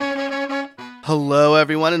Hello,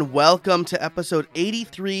 everyone, and welcome to episode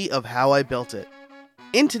 83 of How I Built It.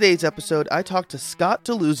 In today's episode, I talked to Scott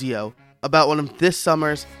DeLuzio about one of this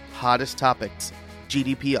summer's hottest topics,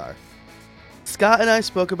 GDPR. Scott and I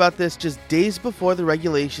spoke about this just days before the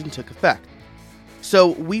regulation took effect.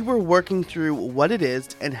 So we were working through what it is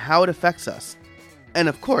and how it affects us, and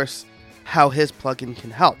of course, how his plugin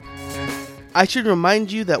can help. I should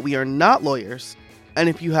remind you that we are not lawyers, and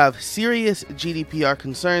if you have serious GDPR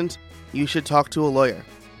concerns, you should talk to a lawyer.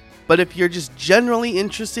 But if you're just generally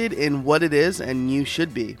interested in what it is, and you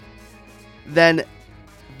should be, then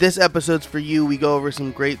this episode's for you. We go over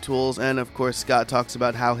some great tools, and of course, Scott talks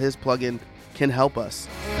about how his plugin can help us.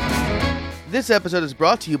 This episode is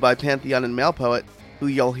brought to you by Pantheon and MailPoet, who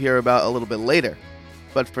you'll hear about a little bit later.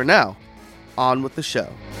 But for now, on with the show.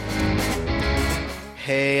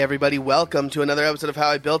 Hey everybody, welcome to another episode of How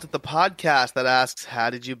I Built It, the podcast that asks, how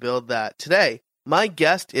did you build that? Today, my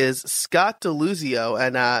guest is Scott DeLuzio,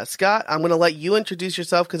 and Scott, I'm going to let you introduce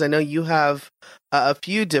yourself because I know you have a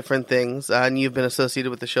few different things, and you've been associated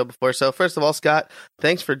with the show before. So first of all, Scott,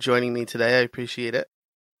 thanks for joining me today. I appreciate it.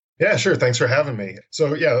 Yeah, sure. Thanks for having me. So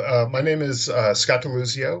my name is Scott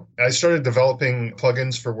DeLuzio. I started developing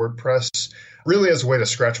plugins for WordPress really as a way to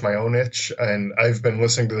scratch my own itch. And I've been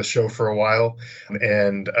listening to the show for a while,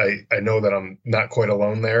 and I know that I'm not quite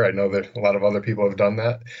alone there. I know that a lot of other people have done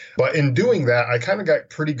that. But in doing that, I kind of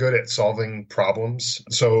got pretty good at solving problems.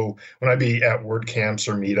 So when I'd be at WordCamps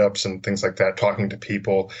or meetups and things like that, talking to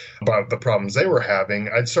people about the problems they were having,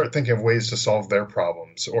 I'd start thinking of ways to solve their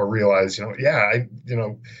problems or realize,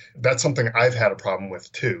 that's something I've had a problem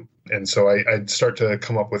with too. And so I'd start to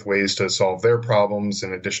come up with ways to solve their problems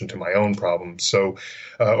in addition to my own problems. So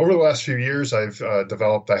over the last few years, I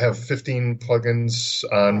have 15 plugins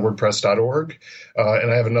on WordPress.org,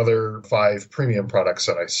 and I have another 5 premium products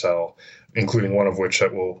that I sell, including one of which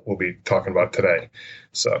that we'll be talking about today.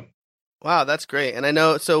 So. Wow, that's great. And I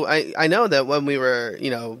know that when we were,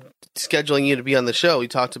 scheduling you to be on the show, we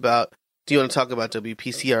talked about, do you want to talk about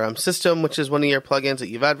WP-CRM System, which is one of your plugins that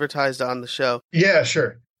you've advertised on the show? Yeah,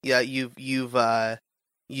 sure. Yeah, you've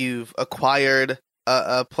acquired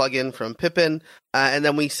a plugin from Pippin, and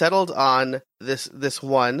then we settled on this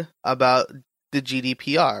one about the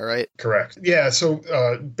GDPR, right? Correct. Yeah. So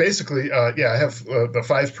basically, I have the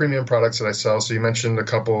 5 premium products that I sell. So you mentioned a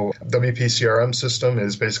couple. WP CRM System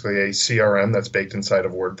is basically a CRM that's baked inside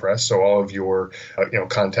of WordPress. So all of your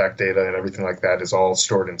contact data and everything like that is all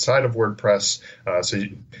stored inside of WordPress.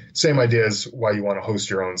 Same idea as why you want to host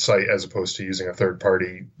your own site as opposed to using a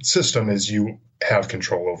third-party system is you have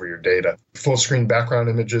control over your data. Full screen background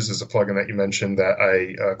images is a plugin that you mentioned that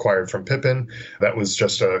I acquired from Pippin. That was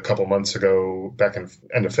just a couple months ago, back in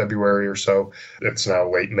end of February or so. It's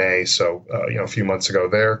now late May, so a few months ago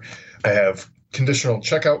there. I have conditional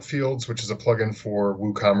checkout fields, which is a plugin for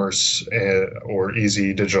WooCommerce or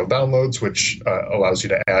easy digital downloads, which allows you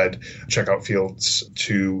to add checkout fields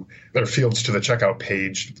to the checkout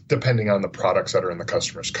page, depending on the products that are in the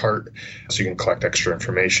customer's cart. So you can collect extra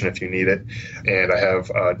information if you need it. And I have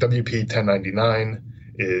WP 1099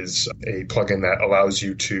 is a plugin that allows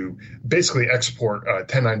you to basically export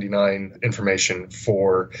 1099 information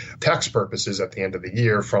for tax purposes at the end of the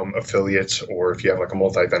year from affiliates, or if you have like a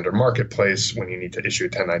multi-vendor marketplace when you need to issue a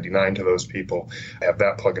 1099 to those people. I have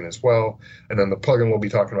that plugin as well. And then the plugin we'll be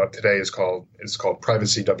talking about today is called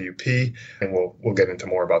Privacy WP, and we'll get into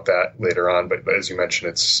more about that later on. But as you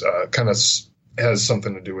mentioned, it's kind of has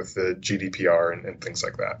something to do with the GDPR and things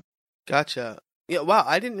like that. Gotcha. Yeah, wow,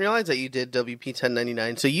 I didn't realize that you did WP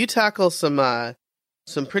 1099. So you tackle some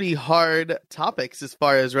pretty hard topics as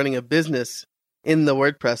far as running a business in the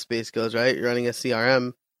WordPress space goes, right? You're running a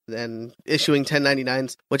CRM and issuing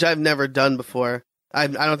 1099s, which I've never done before. I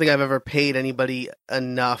don't think I've ever paid anybody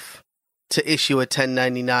enough to issue a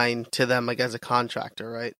 1099 to them, like as a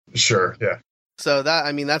contractor, right? Sure, yeah. So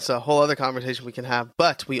that's a whole other conversation we can have,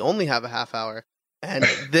 but we only have a half hour, and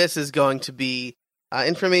this is going to be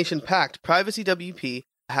information packed. Privacy WP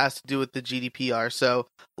has to do with the GDPR. So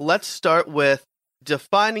let's start with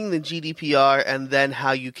defining the GDPR and then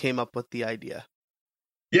how you came up with the idea.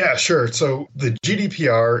 Yeah, sure. So the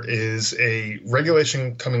GDPR is a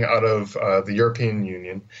regulation coming out of the European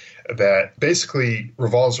Union that basically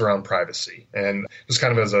revolves around privacy. And just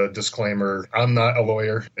kind of as a disclaimer, I'm not a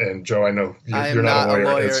lawyer. And Joe, I know you're not a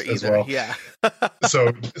lawyer as well. Yeah.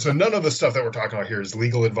 So none of the stuff that we're talking about here is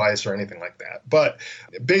legal advice or anything like that. But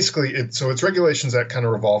basically, it's regulations that kind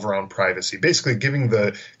of revolve around privacy, basically giving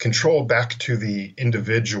the control back to the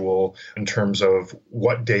individual in terms of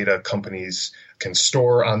what data companies can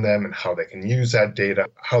store on them and how they can use that data,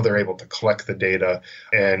 how they're able to collect the data,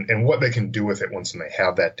 and what they can do with it once they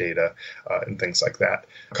have that data, and things like that.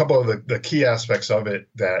 A couple of the key aspects of it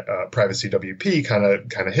that Privacy WP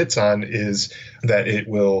kind of hits on is that it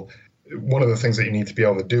will, one of the things that you need to be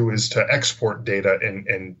able to do is to export data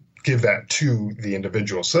and give that to the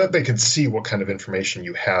individual so that they can see what kind of information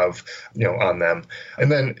you have, on them.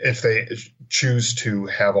 And then if they choose to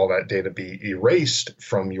have all that data be erased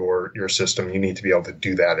from your system, you need to be able to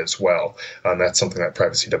do that as well. That's something that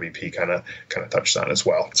Privacy WP kind of touched on as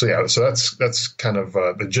well. So that's kind of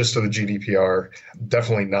the gist of the GDPR.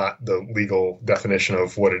 Definitely not the legal definition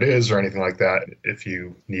of what it is or anything like that. If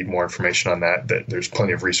you need more information on that, there's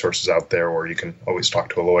plenty of resources out there, or you can always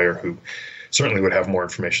talk to a lawyer who certainly would have more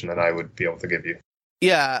information than I would be able to give you.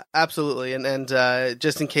 Yeah, absolutely. And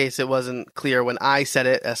just in case it wasn't clear when I said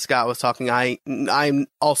it, as Scott was talking, I'm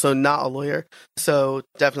also not a lawyer, so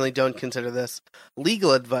definitely don't consider this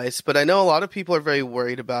legal advice. But I know a lot of people are very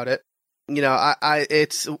worried about it.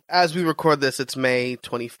 It's, as we record this, it's May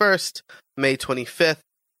 21st. May 25th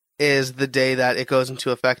is the day that it goes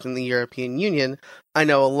into effect in the European Union. I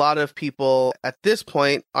know a lot of people at this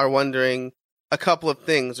point are wondering a couple of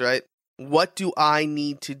things, right? What do I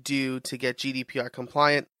need to do to get GDPR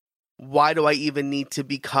compliant? Why do I even need to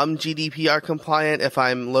become GDPR compliant if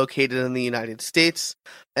I'm located in the United States?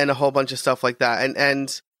 And a whole bunch of stuff like that.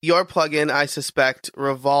 And your plugin, I suspect,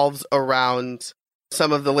 revolves around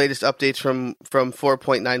some of the latest updates from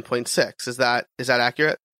 4.9.6. Is that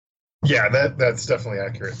accurate? Yeah, that's definitely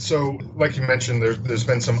accurate. So, like you mentioned, there's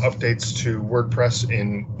been some updates to WordPress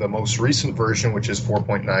in the most recent version, which is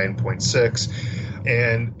 4.9.6.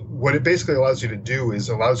 And what it basically allows you to do is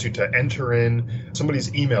allows you to enter in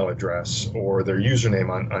somebody's email address or their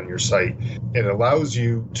username on your site. It allows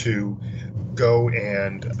you to go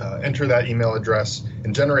and enter that email address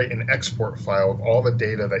and generate an export file of all the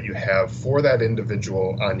data that you have for that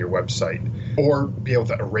individual on your website, or be able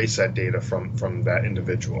to erase that data from that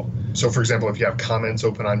individual. So, for example, if you have comments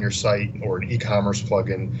open on your site or an e-commerce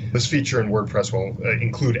plugin, this feature in WordPress will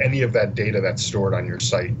include any of that data that's stored on your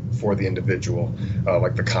site for the individual,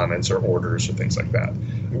 like the comments or orders or things like that.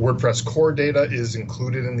 WordPress core data is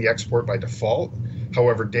included in the export by default.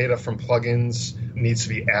 However, data from plugins needs to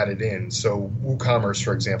be added in. So WooCommerce,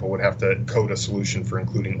 for example, would have to code a solution for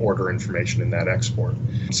including order information in that export.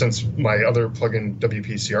 Since my other plugin,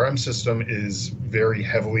 WP CRM system, is very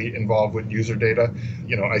heavily involved with user data,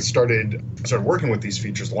 I started working with these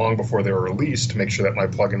features long before they were released to make sure that my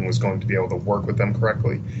plugin was going to be able to work with them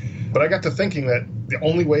correctly. But I got to thinking that the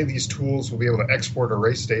only way these tools will be able to export or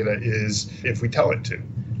erase data is if we tell it to.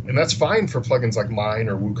 And that's fine for plugins like mine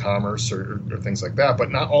or WooCommerce or things like that,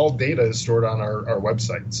 but not all data is stored on our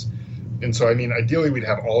websites. And so, ideally we'd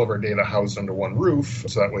have all of our data housed under one roof,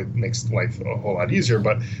 so that way it makes life a whole lot easier.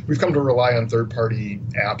 But we've come to rely on third-party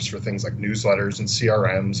apps for things like newsletters and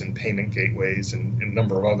CRMs and payment gateways and a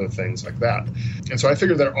number of other things like that. And so I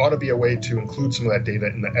figured there ought to be a way to include some of that data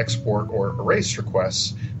in the export or erase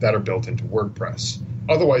requests that are built into WordPress.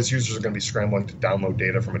 Otherwise, users are going to be scrambling to download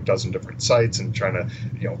data from a dozen different sites and trying to,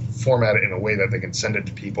 format it in a way that they can send it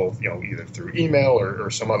to people, either through email or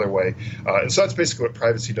some other way. And so that's basically what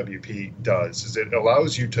Privacy WP does, is it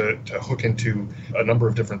allows you to hook into a number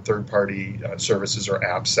of different third-party services or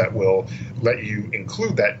apps that will let you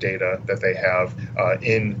include that data that they have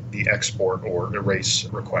in the export or erase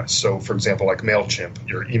requests. So, for example, like MailChimp,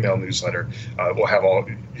 your email newsletter, will have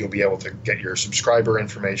you'll be able to get your subscriber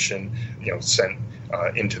information, sent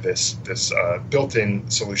into this built-in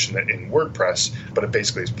solution in WordPress, but it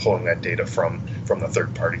basically is pulling that data from the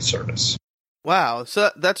third-party service. Wow,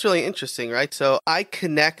 so that's really interesting, right? So I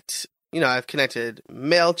connect, I've connected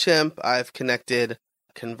MailChimp, I've connected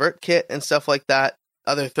ConvertKit and stuff like that,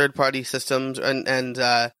 other third-party systems, and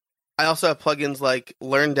I also have plugins like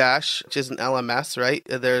LearnDash, which is an LMS, right?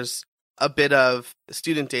 There's a bit of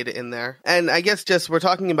student data in there, and I guess we're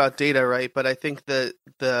talking about data, right? But I think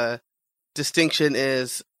the distinction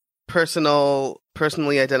is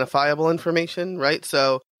personally identifiable information, right?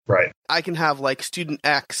 So right. I can have like student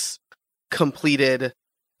X completed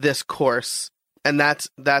this course, and that's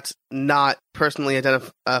not personally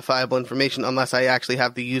identifiable information unless I actually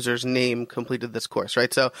have the user's name completed this course,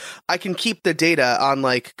 right? So I can keep the data on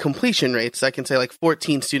like completion rates. I can say like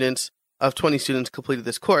 14 students of 20 students completed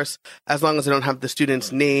this course, as long as I don't have the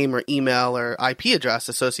student's name or email or IP address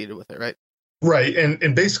associated with it, right? Right.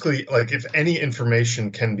 And basically, like, if any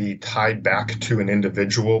information can be tied back to an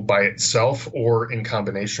individual by itself or in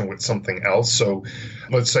combination with something else. So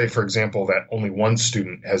let's say, for example, that only one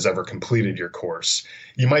student has ever completed your course.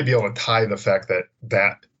 You might be able to tie the fact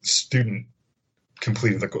that student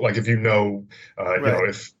completed like if you know,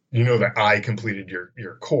 if you know that I completed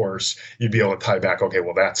your course, you'd be able to tie back, okay,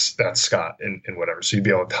 well, that's Scott and whatever. So you'd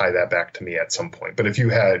be able to tie that back to me at some point. But if you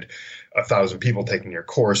had 1,000 people taking your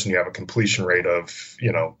course and you have a completion rate of,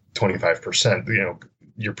 25%,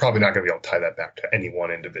 you're probably not going to be able to tie that back to any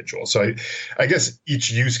one individual. So I guess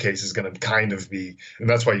each use case is going to kind of be, and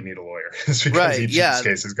that's why you need a lawyer, is because each use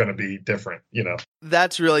case is going to be different,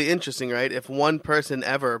 That's really interesting, right? If one person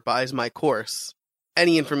ever buys my course,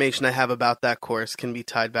 any information I have about that course can be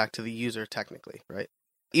tied back to the user technically, right?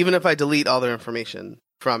 Even if I delete all their information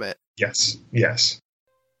from it. Yes.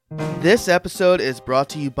 This episode is brought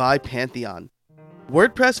to you by Pantheon.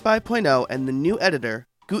 WordPress 5.0 and the new editor,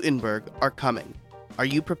 Gutenberg, are coming. Are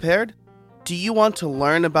you prepared? Do you want to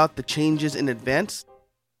learn about the changes in advance?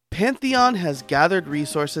 Pantheon has gathered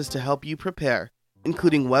resources to help you prepare,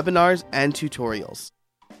 including webinars and tutorials.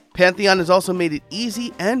 Pantheon has also made it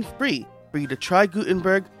easy and free for you to try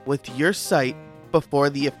Gutenberg with your site before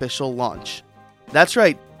the official launch. That's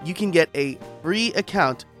right, you can get a free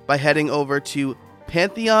account by heading over to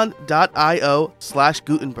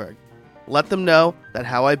pantheon.io/Gutenberg. Let them know that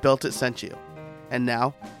How I Built It sent you. And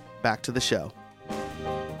now, back to the show.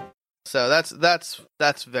 So that's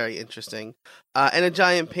very interesting, and a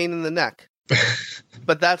giant pain in the neck.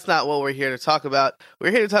 But that's not what we're here to talk about.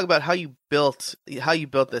 We're here to talk about how you built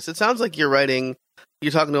this. It sounds like you're talking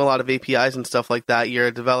to a lot of APIs and stuff like that. You're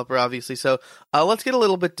a developer, obviously. So let's get a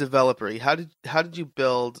little bit developer-y. How did you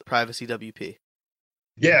build Privacy WP?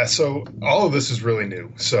 Yeah, so all of this is really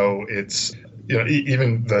new. So it's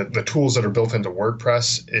even the tools that are built into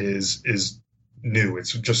WordPress is new.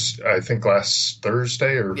 It's just, I think last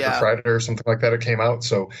Thursday or Friday or something like that, it came out.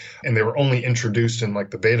 So, and they were only introduced in like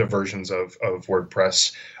the beta versions of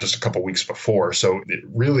WordPress just a couple weeks before. So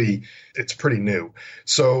it's pretty new.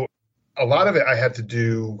 So a lot of it I had to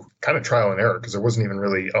do kind of trial and error because there wasn't even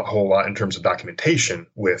really a whole lot in terms of documentation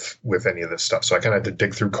with any of this stuff. So I kind of had to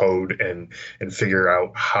dig through code and figure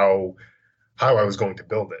out how I was going to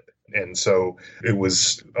build it. And so it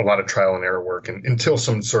was a lot of trial and error work until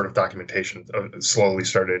some sort of documentation slowly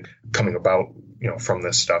started coming about, from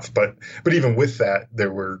this stuff. But even with that,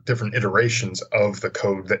 there were different iterations of the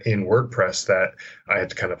code that in WordPress that I had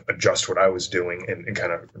to kind of adjust what I was doing and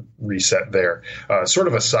kind of reset there. Sort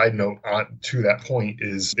of a side note to that point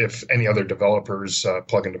is if any other developers,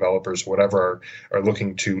 plugin developers, whatever, are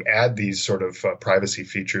looking to add these sort of privacy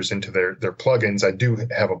features into their plugins, I do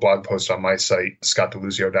have a blog post on my site,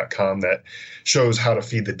 scottdeluzio.com, that shows how to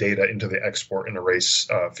feed the data into the export and erase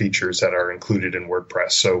features that are included in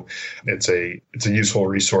WordPress. So it's a useful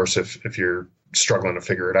resource if you're struggling to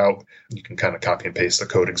figure it out. You can kind of copy and paste the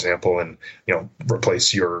code example and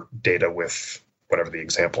replace your data with whatever the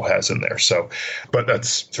example has in there. So, but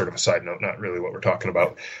that's sort of a side note, not really what we're talking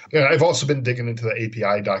about. I've also been digging into the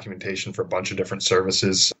API documentation for a bunch of different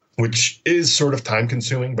services, which is sort of time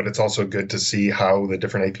consuming, but it's also good to see how the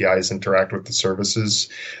different APIs interact with the services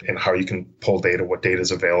and how you can pull data, what data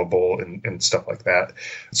is available and stuff like that.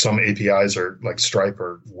 Some APIs are like Stripe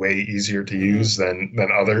are way easier to use than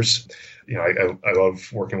others. I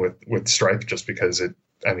love working with Stripe just because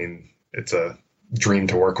it's a dream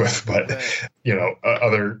to work with, but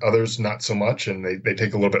others not so much, and they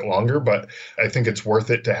take a little bit longer, but I think it's worth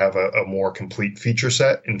it to have a more complete feature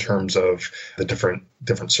set in terms of the different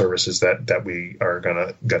services that we are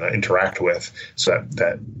gonna interact with, so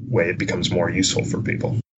that way it becomes more useful for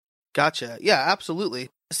people. Gotcha. Yeah, absolutely.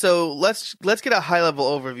 So let's get a high level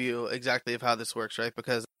overview exactly of how this works, right?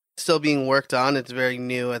 Because it's still being worked on. It's very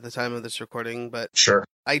new at the time of this recording, but sure.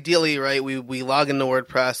 Ideally, right, we log into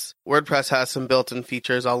WordPress. WordPress has some built-in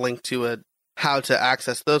features. I'll link to how to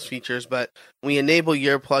access those features, but we enable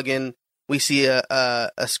your plugin. We see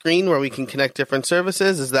a screen where we can connect different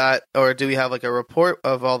services. Is that, or do we have like a report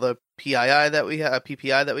of all the PPI that we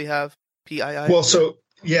have? PII? Well, so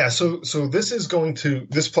this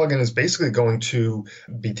plugin is basically going to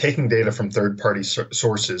be taking data from third-party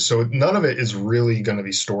sources. So none of it is really going to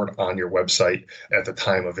be stored on your website at the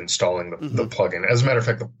time of installing the plugin. As a matter of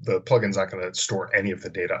fact, the plugin's not going to store any of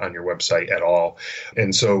the data on your website at all.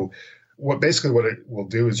 And so what it will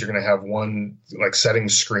do is you're going to have one like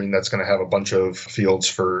settings screen that's going to have a bunch of fields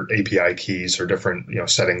for API keys or different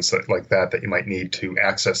settings like that you might need to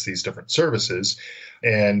access these different services.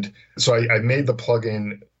 And so I made the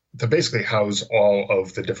plugin to basically house all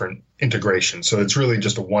of the different integrations. So it's really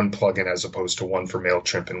just a one plugin as opposed to one for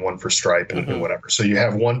MailChimp and one for Stripe and whatever. So you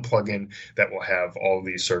have one plugin that will have all of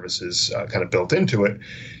these services kind of built into it.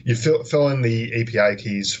 You fill in the API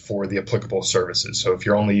keys for the applicable services. So if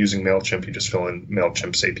you're only using MailChimp, you just fill in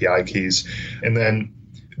MailChimp's API keys. And then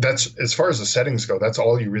that's, as far as the settings go, that's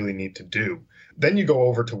all you really need to do. Then you go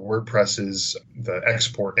over to WordPress's the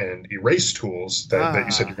export and erase tools that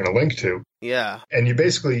you said you're going to link to. Yeah. And you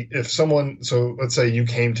basically, so let's say you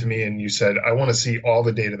came to me and you said, I want to see all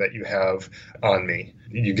the data that you have on me.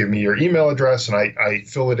 You give me your email address and I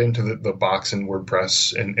fill it into the box in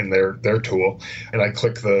WordPress in their tool. And I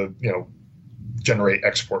click the, generate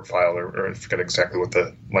export file, or I forget exactly what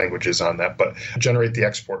the language is on that, but generate the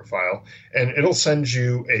export file. And it'll send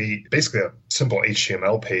you basically a simple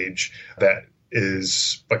HTML page that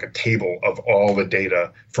is like a table of all the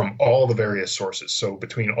data from all the various sources. So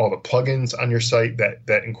between all the plugins on your site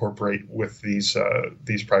that incorporate with these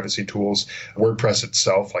privacy tools, WordPress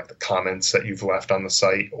itself, like the comments that you've left on the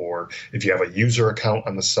site, or if you have a user account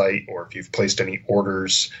on the site, or if you've placed any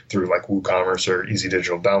orders through like WooCommerce or Easy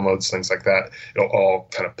Digital Downloads, things like that, it'll all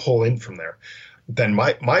kind of pull in from there. Then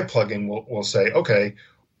my plugin will say, okay,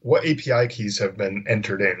 what API keys have been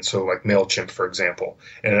entered in? So like MailChimp, for example.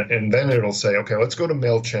 And then it'll say, okay, let's go to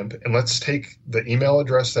MailChimp and let's take the email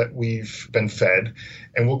address that we've been fed,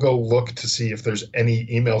 and we'll go look to see if there's any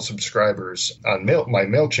email subscribers on my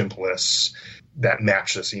MailChimp lists that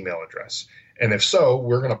match this email address. And if so,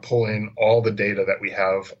 we're going to pull in all the data that we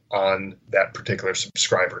have on that particular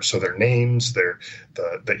subscriber. So their names, the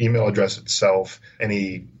email address itself,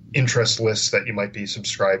 any interest lists that you might be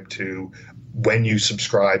subscribed to, when you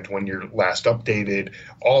subscribed, when you're last updated,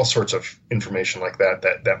 all sorts of information like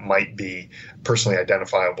that might be personally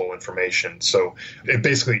identifiable information. So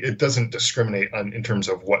it doesn't discriminate in terms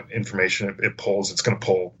of what information it pulls. It's going to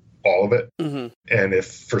pull all of it. Mm-hmm. And if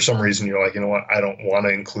for some reason you're like, you know what, I don't want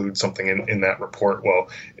to include something in that report, well,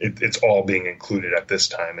 it's all being included at this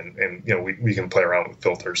time. And we can play around with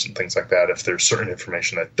filters and things like that. If there's certain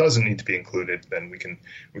information that doesn't need to be included, then we can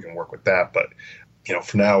work with that. But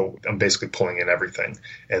for now, I'm basically pulling in everything,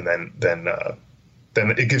 and then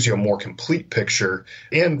it gives you a more complete picture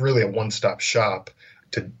and really a one-stop shop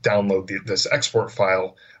to download this export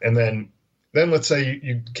file. And then let's say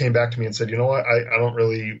you came back to me and said, you know what, I don't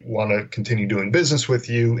really want to continue doing business with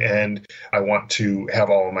you, and I want to have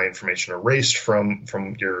all of my information erased from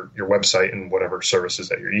your website and whatever services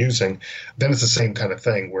that you're using. Then it's the same kind of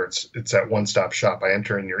thing where it's that one-stop shop. I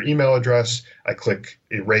enter in your email address, I click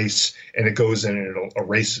erase, and it goes in and it'll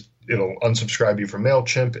erase. It'll unsubscribe you from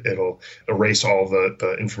MailChimp. It'll erase all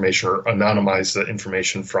the information or anonymize the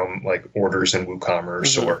information from like orders in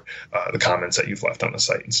WooCommerce, mm-hmm. or the comments that you've left on the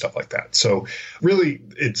site and stuff like that. So really,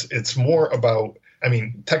 it's more about,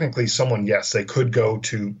 technically someone, yes, they could go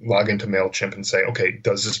to log into MailChimp and say, okay,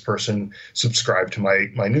 does this person subscribe to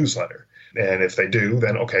my newsletter? And if they do,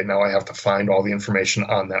 then, okay, now I have to find all the information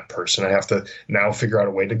on that person. I have to now figure out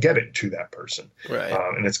a way to get it to that person. Right.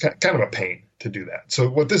 And it's kind of a pain to do that. So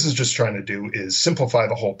what this is just trying to do is simplify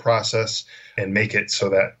the whole process and make it so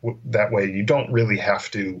that way you don't really have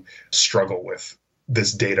to struggle with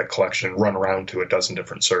this data collection, run around to a dozen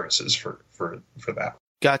different services for that.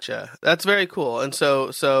 Gotcha. That's very cool. And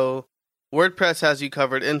so WordPress has you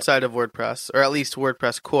covered inside of WordPress, or at least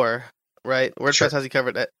WordPress core, right? WordPress Sure. has you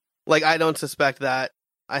covered. Like, I don't suspect that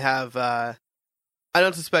I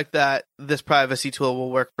don't suspect that this privacy tool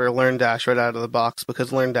will work for LearnDash right out of the box,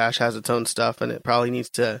 because LearnDash has its own stuff and it probably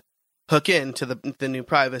needs to hook into the new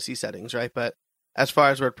privacy settings, right? But as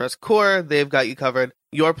far as WordPress core, they've got you covered.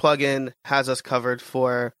 Your plugin has us covered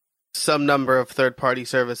for some number of third-party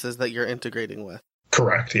services that you're integrating with.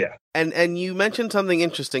 Correct, yeah. And you mentioned something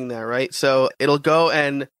interesting there, right? So it'll go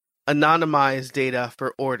and anonymize data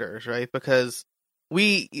for orders, right? Because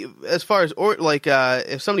as far as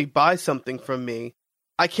if somebody buys something from me,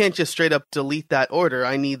 I can't just straight up delete that order.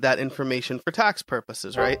 I need that information for tax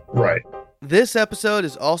purposes, right? Right. This episode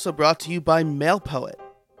is also brought to you by MailPoet.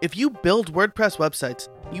 If you build WordPress websites,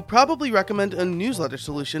 you probably recommend a newsletter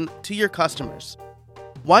solution to your customers.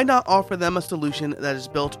 Why not offer them a solution that is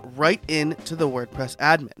built right into the WordPress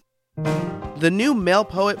admin? The new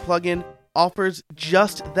MailPoet plugin offers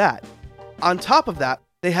just that. On top of that,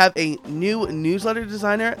 they have a new newsletter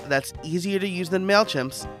designer that's easier to use than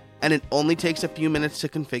MailChimp's, and it only takes a few minutes to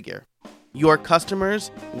configure. Your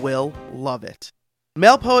customers will love it.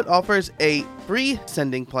 MailPoet offers a free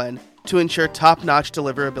sending plan to ensure top-notch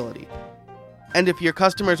deliverability. And if your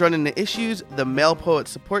customers run into issues, the MailPoet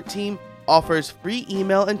support team offers free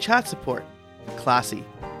email and chat support. Classy.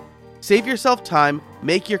 Save yourself time,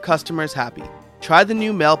 make your customers happy. Try the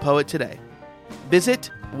new MailPoet today.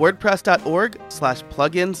 Visit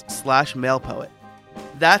wordpress.org/plugins/MailPoet.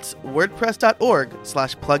 That's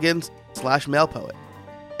wordpress.org/plugins/MailPoet.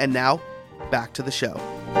 And now, back to the show.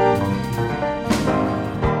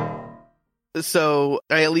 So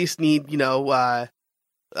I at least need, the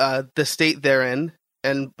state they're in,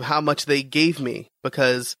 and how much they gave me,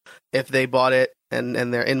 because if they bought it and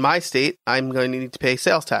they're in my state, I'm going to need to pay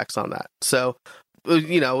sales tax on that. So,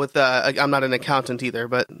 with I'm not an accountant either,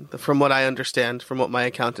 but from what I understand, from what my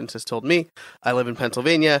accountant has told me, I live in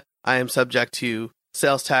Pennsylvania. I am subject to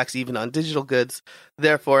sales tax even on digital goods.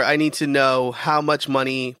 Therefore, I need to know how much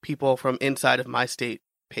money people from inside of my state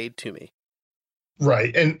paid to me.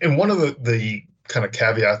 Right. And one of the kind of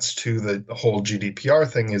caveats to the whole GDPR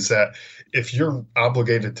thing is that if you're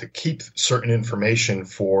obligated to keep certain information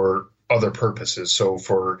for other purposes, so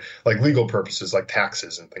for like legal purposes, like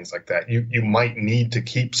taxes and things like that, you might need to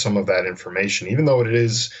keep some of that information, even though it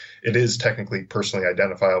is technically personally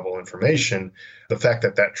identifiable information. The fact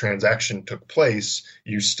that that transaction took place,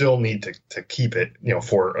 you still need to keep it,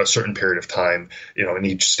 for a certain period of time. In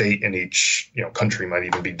each state and each, country might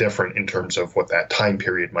even be different in terms of what that time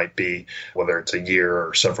period might be, whether it's a year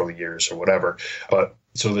or several years or whatever. But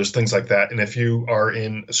so there's things like that. And if you are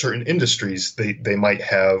in certain industries, they might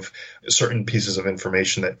have certain pieces of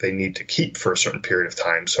information that they need to keep for a certain period of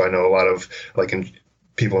time. So I know a lot of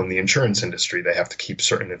people in the insurance industry, they have to keep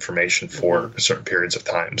certain information for certain periods of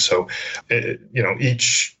time. So,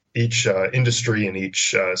 each industry and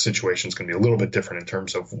each situation is going to be a little bit different in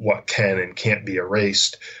terms of what can and can't be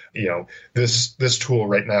erased. This tool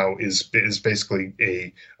right now is basically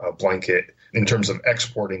a blanket. In terms of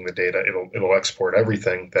exporting the data, it'll export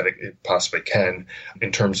everything that it possibly can.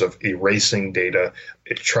 In terms of erasing data,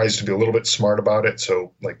 it tries to be a little bit smart about it.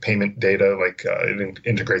 So like payment data, it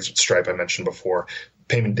integrates with Stripe, I mentioned before.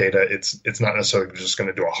 Payment data, it's not necessarily just going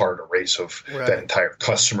to do a hard erase of that entire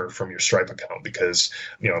customer from your Stripe account, because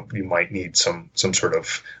you might need some sort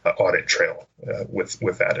of audit trail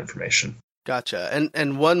with that information. Gotcha.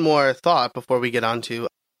 And one more thought before we get on to,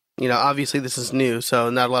 obviously this is new, so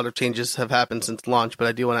not a lot of changes have happened since launch, but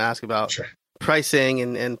I do want to ask about pricing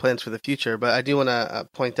and plans for the future. But I do want to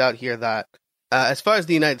point out here that as far as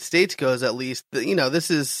the United States goes, at least,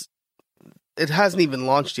 it hasn't even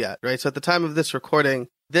launched yet, right? So at the time of this recording,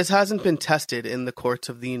 this hasn't been tested in the courts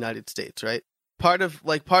of the United States, right? Part of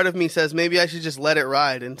me says maybe I should just let it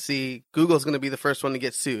ride and see. Google's going to be the first one to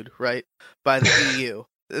get sued, right, by the EU.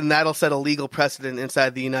 And that'll set a legal precedent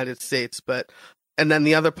inside the United States. And then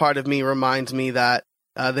the other part of me reminds me that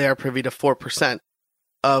they are privy to 4%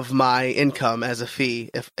 of my income as a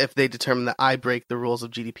fee if they determine that I break the rules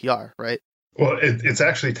of GDPR, right? Well, it's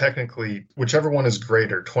actually technically whichever one is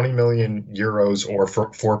greater, 20 million euros or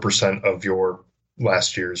 4% of your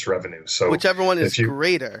last year's revenue. So whichever one is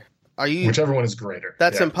greater. Whichever one is greater.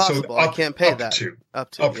 That's impossible. So I can't pay that.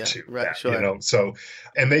 Up to. Right, sure. So,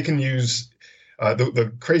 and they can use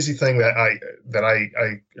the crazy thing that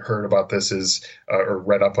I heard about this is, or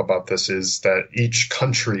read up about this, is that each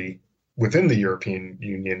country within the European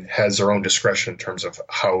Union has their own discretion in terms of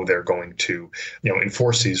how they're going to,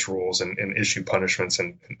 enforce these rules and issue punishments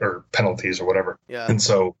or penalties or whatever. Yeah. And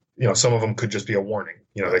so, some of them could just be a warning.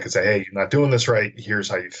 They could say, hey, you're not doing this right. Here's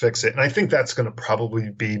how you fix it. And I think that's going to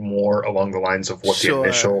probably be more along the lines of what the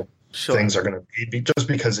initial things are going to be, just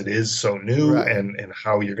because it is so new, and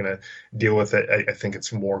how you're going to deal with it. I think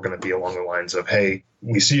it's more going to be along the lines of, hey,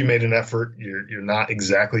 we see you made an effort. You're not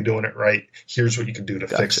exactly doing it right. Here's what you can do to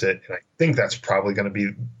fix it. And I think that's probably going to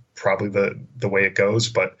be the way it goes.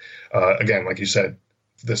 But again, like you said,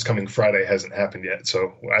 this coming Friday hasn't happened yet,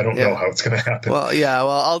 so I don't know how it's going to happen. Well, yeah.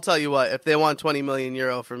 Well, I'll tell you what. If they want 20 million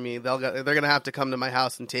euro from me, they're going to have to come to my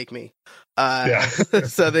house and take me,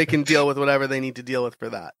 so they can deal with whatever they need to deal with for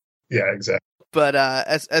that. Yeah, exactly. But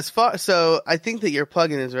so I think that your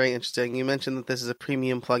plugin is very interesting. You mentioned that this is a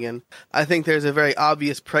premium plugin. I think there's a very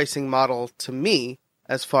obvious pricing model to me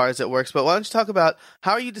as far as it works. But why don't you talk about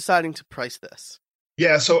how are you deciding to price this?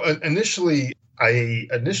 Yeah. So I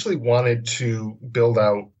initially wanted to build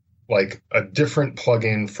out like a different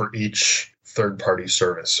plugin for each third-party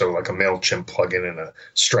service. So like a MailChimp plugin and a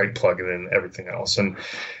Stripe plugin and everything else. And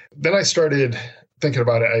then I started thinking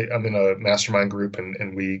about it. I'm in a mastermind group,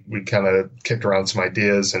 and we kind of kicked around some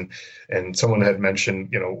ideas, and someone had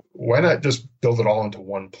mentioned, why not just build it all into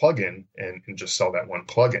one plugin and just sell that one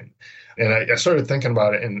plugin? And I started thinking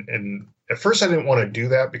about it, and at first I didn't want to do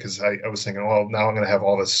that because I was thinking, well, now I'm going to have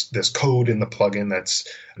all this code in the plugin that's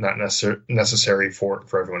not necessary for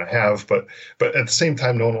everyone to have. But at the same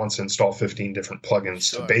time, no one wants to install 15 different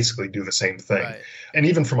plugins to basically do the same thing. Right. And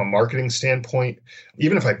even from a marketing standpoint,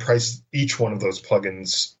 even if I price each one of those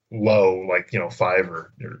plugins low, like, $5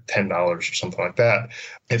 or $10 or something like that,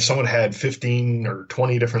 if someone had 15 or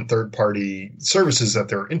 20 different third-party services that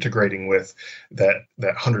they're integrating with, that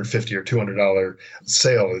 $150 or $200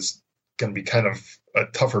 sale is going to be kind of a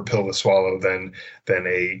tougher pill to swallow than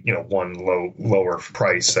a one lower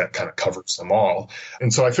price that kind of covers them all.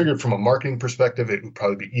 And so I figured from a marketing perspective, it would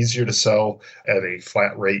probably be easier to sell at a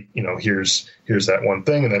flat rate. Here's that one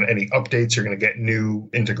thing, and then any updates, you're going to get new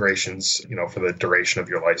integrations, for the duration of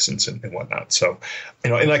your license and whatnot. So,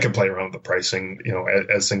 and I can play around with the pricing,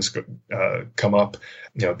 as things come up.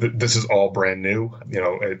 This is all brand new.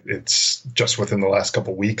 It's just within the last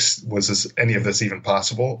couple of weeks was any of this even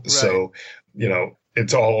possible. Right. So,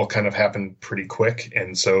 it's all kind of happened pretty quick.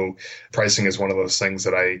 And so pricing is one of those things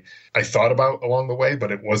that I thought about along the way,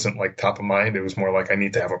 but it wasn't like top of mind. It was more like I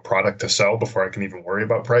need to have a product to sell before I can even worry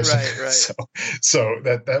about pricing. Right. So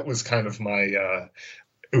that was kind of my,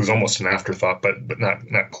 it was almost an afterthought, but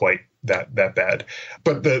not quite that bad.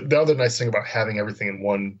 But the other nice thing about having everything in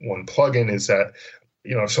one plugin is that,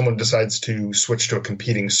 if someone decides to switch to a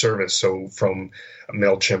competing service, so from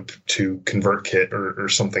MailChimp to ConvertKit or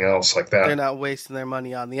something else like that, they're not wasting their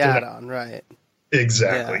money on the add-on, right?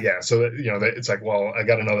 Exactly. Yeah. So that, it's like, well, I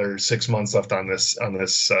got another 6 months left on this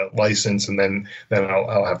license, and then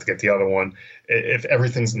I'll have to get the other one. If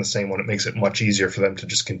everything's in the same one, it makes it much easier for them to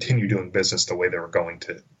just continue doing business the way they were going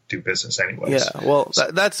to do business anyways. Yeah. Well,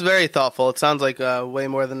 that's very thoughtful. It sounds like way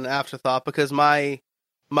more than an afterthought, because my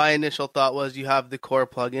initial thought was you have the core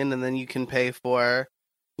plugin and then you can pay for,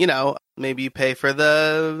 maybe you pay for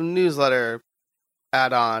the newsletter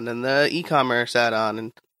add-on and the e-commerce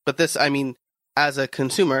add-on. But this, as a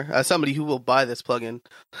consumer, as somebody who will buy this plugin,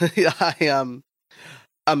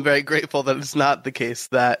 I'm very grateful that it's not the case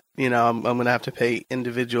that, I'm going to have to pay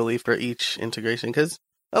individually for each integration. Because,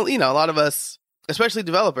 a lot of us, especially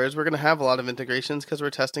developers, we're going to have a lot of integrations because we're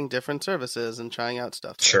testing different services and trying out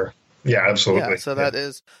stuff. Sure. Yeah, absolutely. Yeah, so that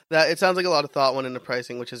it sounds like a lot of thought went into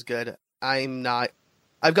pricing, which is good.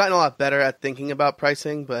 I've gotten a lot better at thinking about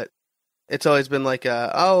pricing, but it's always been like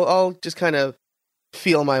I'll just kind of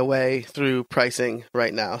feel my way through pricing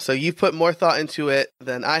right now. So you've put more thought into it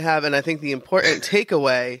than I have, and I think the important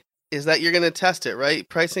takeaway is that you're going to test it, right?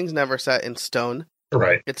 Pricing's never set in stone.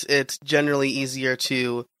 Right. It's generally easier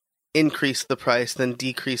to increase the price than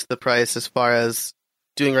decrease the price as far as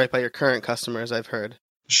doing right by your current customers, I've heard.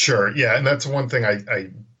 Sure. Yeah. And that's one thing I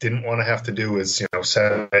didn't want to have to do is,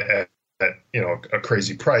 set it at a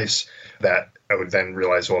crazy price that I would then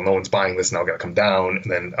realize, well, no one's buying this and I'll got to come down. And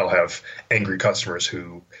then I'll have angry customers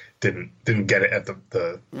who didn't get it at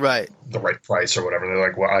the right price or whatever. And they're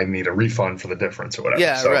like, well, I need a refund for the difference or whatever.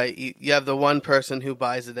 Yeah. So, right. You have the one person who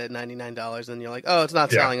buys it at $99 and you're like, oh, it's not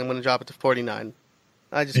selling. I'm going to drop it to $49.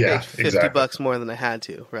 I just paid $50 more than I had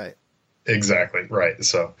to. Right. Exactly. Right.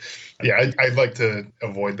 So, yeah, I'd like to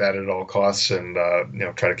avoid that at all costs and,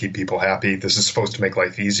 try to keep people happy. This is supposed to make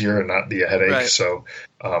life easier and not be a headache. Right. So,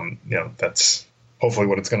 that's hopefully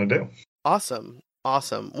what it's going to do. Awesome.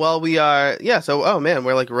 Well, we are,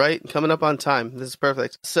 we're like right coming up on time. This is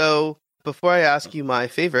perfect. So before I ask you my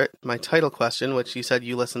title question, which you said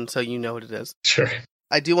you listened, so you know what it is. Sure.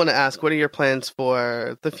 I do want to ask, what are your plans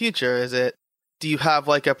for the future? Do you have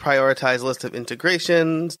like a prioritized list of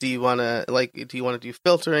integrations? Do you want to do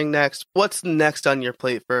filtering next? What's next on your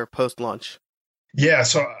plate for post-launch? Yeah,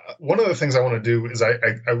 so one of the things I want to do is I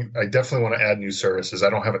definitely want to add new services. I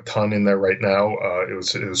don't have a ton in there right now. It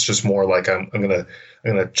was just more like I'm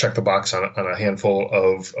gonna check the box on a handful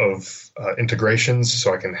of integrations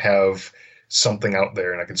so I can have something out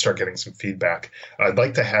there and I can start getting some feedback. I'd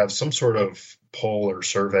like to have some sort of poll or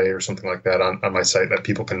survey or something like that on my site that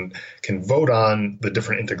people can vote on the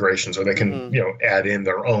different integrations, or they can add in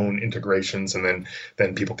their own integrations, and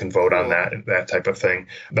then people can vote on that type of thing.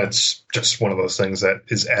 That's just one of those things that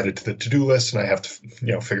is added to the to-do list, and I have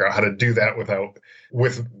to figure out how to do that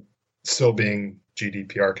with still being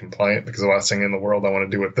GDPR compliant, because the last thing in the world I want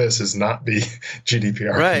to do with this is not be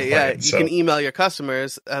GDPR right, compliant. You can email your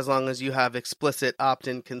customers as long as you have explicit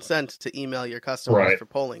opt-in consent to email your customers for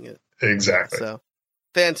polling it. Exactly. So,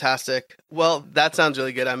 fantastic. Well, that sounds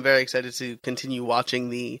really good. I'm very excited to continue watching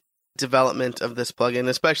the development of this plugin,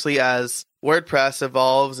 especially as WordPress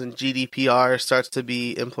evolves and GDPR starts to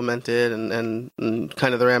be implemented and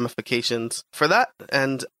kind of the ramifications for that.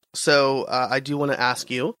 And so I do want to ask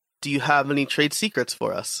you, do you have any trade secrets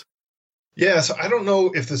for us? Yeah, so I don't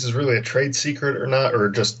know if this is really a trade secret or not, or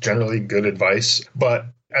just generally good advice, but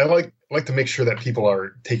I like like to make sure that people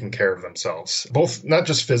are taking care of themselves, both not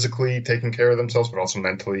just physically taking care of themselves, but also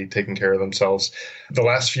mentally taking care of themselves. The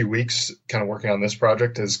last few weeks kind of working on this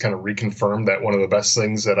project has kind of reconfirmed that one of the best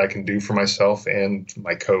things that I can do for myself and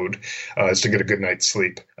my code is to get a good night's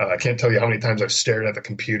sleep. I can't tell you how many times I've stared at the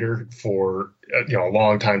computer for a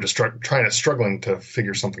long time, just struggling to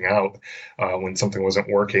figure something out when something wasn't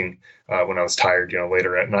working. When I was tired,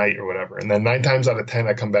 later at night or whatever. And then 9 times out of 10,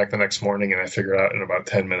 I come back the next morning and I figure it out in about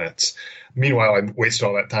 10 minutes. Meanwhile, I wasted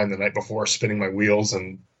all that time the night before spinning my wheels,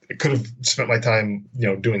 and I could have spent my time,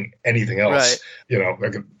 doing anything else. Right. I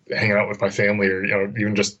could hang out with my family or,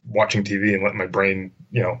 even just watching TV and letting my brain,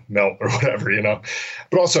 melt or whatever,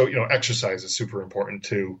 But also, exercise is super important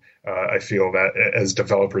too. I feel that as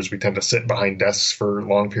developers, we tend to sit behind desks for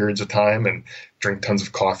long periods of time and drink tons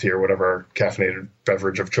of coffee or whatever our caffeinated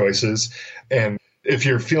beverage of choice is. And if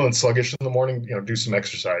you're feeling sluggish in the morning, do some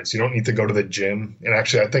exercise. You don't need to go to the gym. And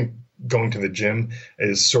actually, I think going to the gym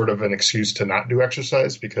is sort of an excuse to not do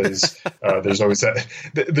exercise because there's always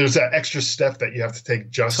that extra step that you have to take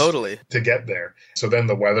just to get there. So then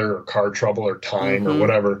the weather or car trouble or time or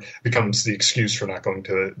whatever becomes the excuse for not going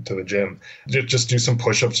to the gym. Just do some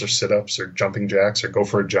push-ups or sit-ups or jumping jacks or go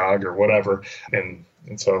for a jog or whatever. And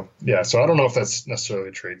so, so I don't know if that's necessarily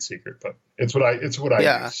a trade secret, but it's what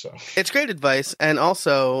I use. So. It's great advice, and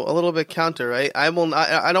also a little bit counter, right? I don't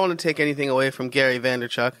want to take anything away from Gary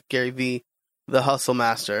Vaynerchuk, Gary V, the hustle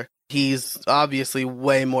master. He's obviously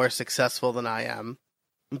way more successful than I am,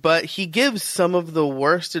 but he gives some of the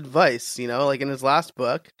worst advice, like in his last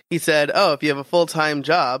book, he said, if you have a full-time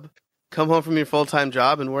job, come home from your full-time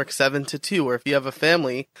job and work 7 to 2, or if you have a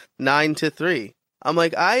family, 9 to 3. I'm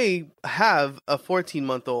like, I have a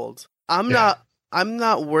 14-month-old. I'm not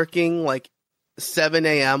working like 7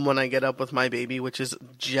 a.m. when I get up with my baby, which is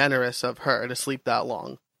generous of her to sleep that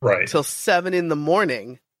long. Right. Till 7 in the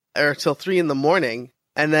morning or till 3 in the morning.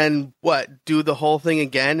 And then do the whole thing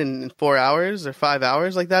again in 4 hours or 5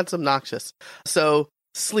 hours? Like, that's obnoxious. So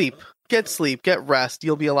get sleep, get rest.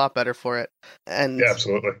 You'll be a lot better for it. And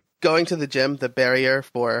absolutely. Going to the gym, the barrier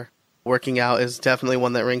for working out is definitely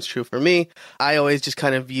one that rings true for me. I always just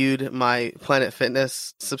kind of viewed my Planet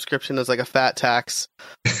Fitness subscription as like a fat tax.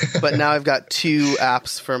 But now I've got 2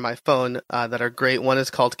 apps for my phone that are great. One is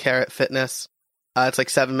called Carrot Fitness. It's like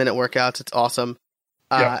 7-minute workouts. It's awesome.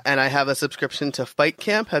 And I have a subscription to Fight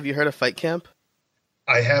Camp. Have you heard of Fight Camp?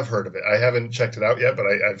 I have heard of it. I haven't checked it out yet, but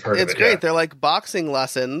I've heard of it. It's great. Yeah. They're like boxing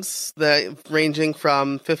lessons that ranging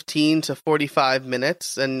from 15 to 45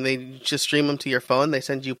 minutes, and they just stream them to your phone. They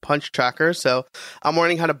send you punch trackers. So I'm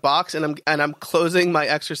learning how to box, and I'm closing my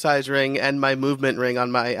exercise ring and my movement ring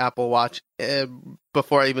on my Apple Watch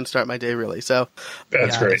before I even start my day, really. So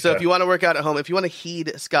that's great. So if you want to work out at home, if you want to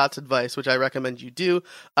heed Scott's advice, which I recommend you do,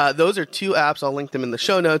 those are 2 apps. I'll link them in the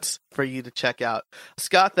show notes for you to check out.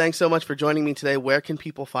 Scott, thanks so much for joining me today. Where can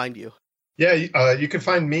people find you? Yeah, you can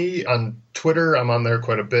find me on Twitter. I'm on there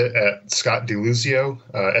quite a bit at Scott Deluzio,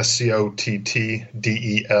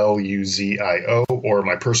 ScottDeluzio, or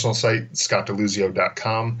my personal site,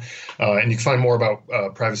 scottdeluzio.com. And you can find more about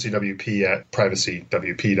PrivacyWP at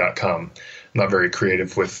privacywp.com. I'm not very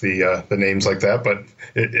creative with the names like that, but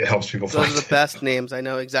it helps people find. Those are the best names. I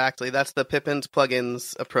know exactly. That's the Pippin's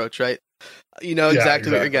plugins approach, right? You know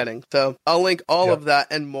exactly what you're getting. So I'll link all of that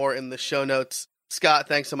and more in the show notes. Scott,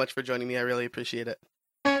 thanks so much for joining me. I really appreciate it.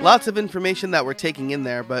 Lots of information that we're taking in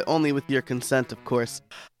there, but only with your consent, of course.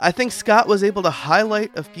 I think Scott was able to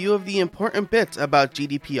highlight a few of the important bits about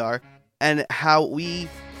GDPR and how we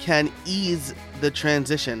can ease the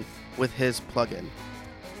transition with his plugin.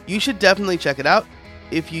 You should definitely check it out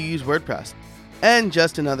if you use WordPress. And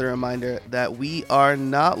just another reminder that we are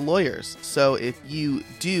not lawyers, so if you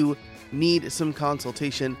do need some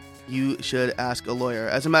consultation, you should ask a lawyer.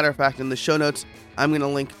 As a matter of fact, in the show notes, I'm going to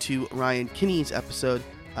link to Ryan Kinney's episode.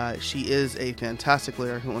 She is a fantastic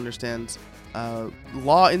lawyer who understands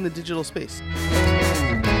law in the digital space.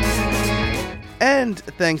 And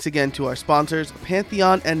thanks again to our sponsors,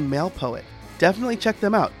 Pantheon and MailPoet. Definitely check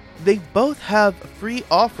them out. They both have free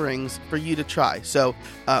offerings for you to try. So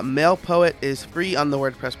MailPoet is free on the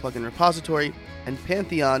WordPress plugin repository, and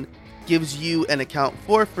Pantheon gives you an account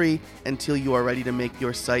for free until you are ready to make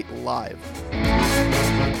your site live.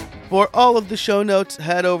 For all of the show notes,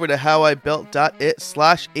 head over to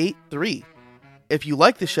howibuilt.it/83. If you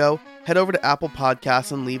like the show, head over to Apple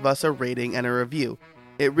Podcasts and leave us a rating and a review.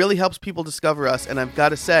 It really helps people discover us, and I've got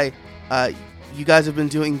to say, you guys have been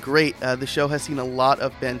doing great. The show has seen a lot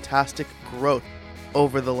of fantastic growth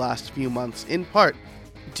over the last few months, in part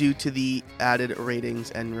due to the added ratings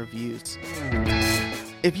and reviews.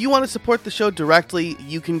 If you want to support the show directly,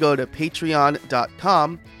 you can go to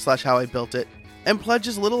patreon.com/howibuiltit and pledge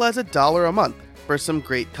as little as $1 a month for some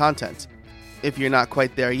great content. If you're not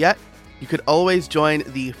quite there yet, you could always join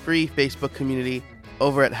the free Facebook community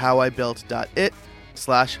over at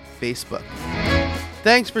howibuilt.it/Facebook.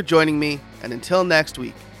 Thanks for joining me, and until next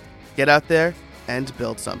week, get out there and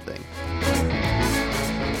build something.